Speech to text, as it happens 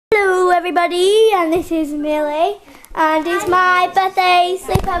everybody, and this is Millie, and it's my birthday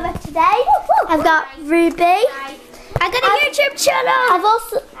sleepover today. I've got Ruby. I've got a YouTube channel. I've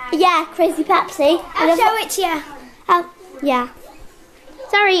also, Crazy Pepsi. I'll show it to you. Yeah.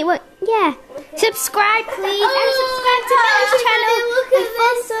 Sorry, what? Yeah. Subscribe, please, and subscribe to Millie's channel.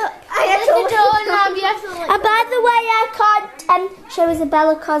 And by the way, I can't show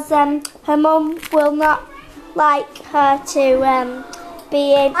Isabella because her mum will not like her to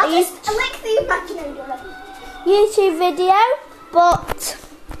be in a YouTube video, but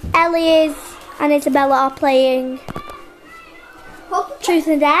Ellie and Isabella are playing Truth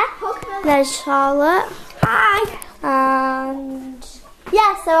and Dare. There's Charlotte. Hi. And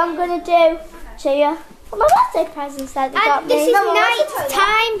yeah, so I'm gonna show you my birthday presents that they got me. This is night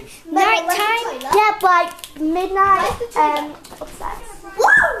time. Yeah, like midnight.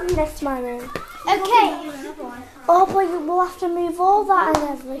 Upstairs. Next to my room. Okay. Oh, but we'll have to move all that and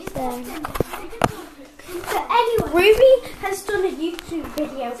everything. So anyway, Ruby has done a YouTube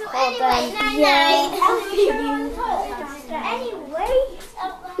video called night.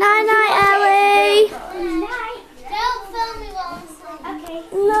 Night night, Ellie. Night. Don't film me while I'm sleeping. Okay.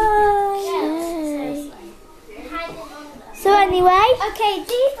 No. So anyway. Okay,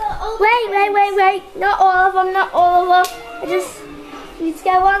 these are all. Wait. Not all of them. I just need to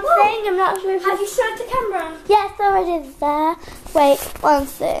get one thing. I'm not sure if Have you showed the camera? Yes, already there. Wait, one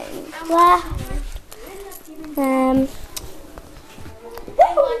thing left. I'm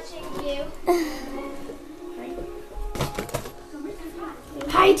watching you.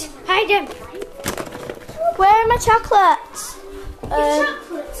 Hide them. Where are my chocolates?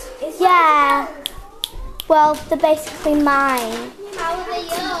 Chocolates? Yeah. Well, they're basically mine. How are they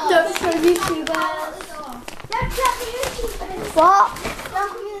yours? Don't show YouTubers. Don't show the YouTubers. What? Don't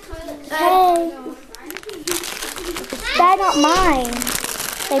come in the toilet. Hey. They're not mine.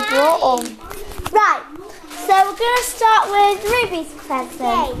 They brought them. Right. So we're going to start with Ruby's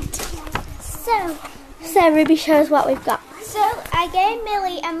present. So Ruby, show us what we've got. So I gave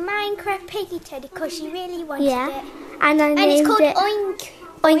Millie a Minecraft piggy teddy because she really wanted it. And I named it's called it Oink.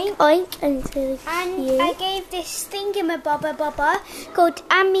 Oink Oink, and it's really And cute. I gave this thingamabobber called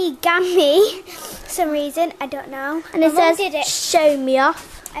Amigami for some reason, I don't know. And it My mum says, did it. show me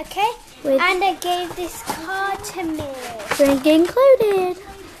off. Okay. With And I gave this card to Millie. drink included.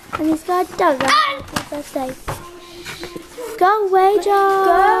 And he's got a dog on his birthday. Go away, Josh.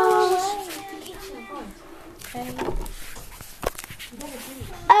 Go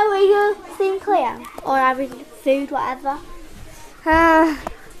Oh, are you seeing clear? Or having food, whatever?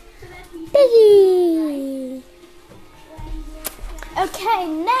 Piggy. Okay,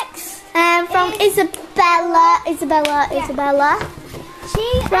 next. From Isabella.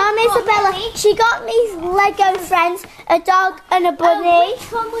 From Isabella. She got me Lego friends, a dog and a bunny.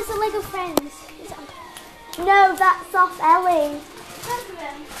 Which one was the Lego Friends? No, that's off Ellie.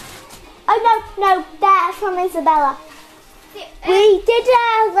 Oh no, that's from Isabella. We did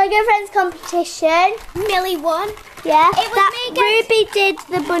a Lego Friends competition. Millie won. Yeah, It was that me against- Ruby did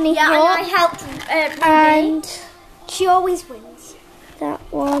the bunny Yeah, and hop, I helped Ruby. and She always wins. that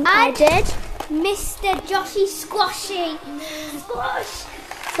one I And- did. Mr. Joshy Squashy. Squash.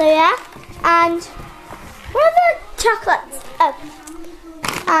 So yeah, and what are the chocolates? Oh,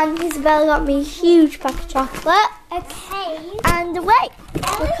 and Isabella got me a huge pack of chocolate. Okay. And wait,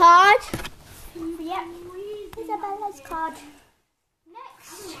 the card. Yep. Isabella's card.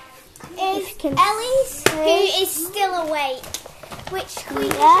 Next is can Ellie's, see. who is still awake. Which we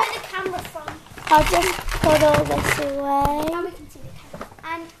can Yeah. show the camera from. I'll just put all this away. Now we can see the camera.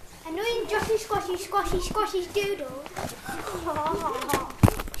 And annoying Joshy Squashy Doodle.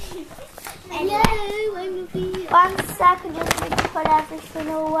 Hello, I'm Ruby. 1 second, just need to put everything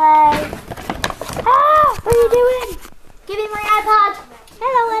away. Ah, what are you doing? Give me my iPad.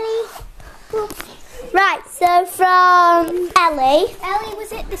 Hello, Ellie. Right, so from Ellie. Ellie,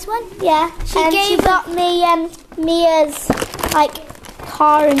 was it this one? Yeah, she got me Mia's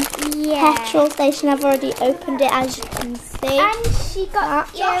car and petrol station. I've already opened it, as you can see. And she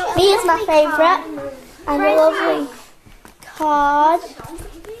got you a Mia's my lovely favourite, and a lovely card.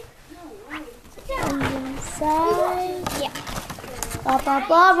 And inside, Yeah. blah blah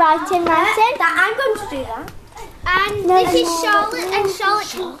blah. Writing. That I'm going to do that. And No, this is no. Charlotte, and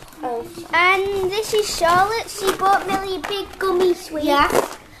Charlotte. And this is Charlotte. She bought Millie a big gummy sweet.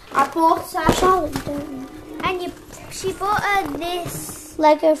 Yes, I bought her. Charlotte, you don't know. And she bought her this.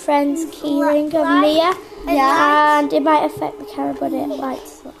 Lego Friends keyring of Mia. Yeah. And it might affect the camera, but it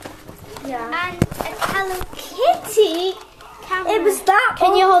lights up. Yeah. And a Hello Kitty camera. It was that.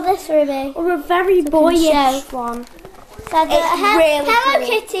 Can you hold this, Ruby? Or a very show. boyish one. So It's really Hello cool.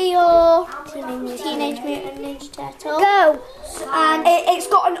 Kitty or Teenage Mutant Ninja Turtle. Go. And It's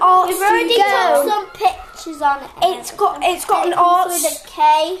got an art we've already studio. got some pictures on it. It's got an art. with a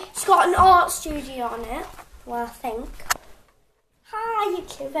K. It's got an art studio on it. Well, I think. Hi,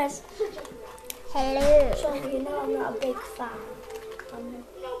 YouTubers. Hello. Sorry, you know I'm not a big fan.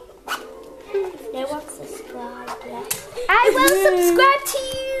 No one subscribed yet. I will subscribe to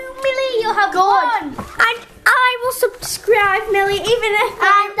you, Millie. You'll have one. And I will subscribe, Millie, even if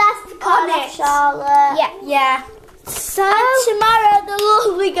And that's the on card of it. Charlotte. Yeah. So, And tomorrow they'll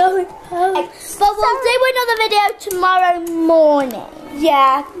all be going home. But we'll do another video tomorrow morning.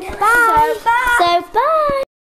 Yeah. Bye. So, bye. So bye.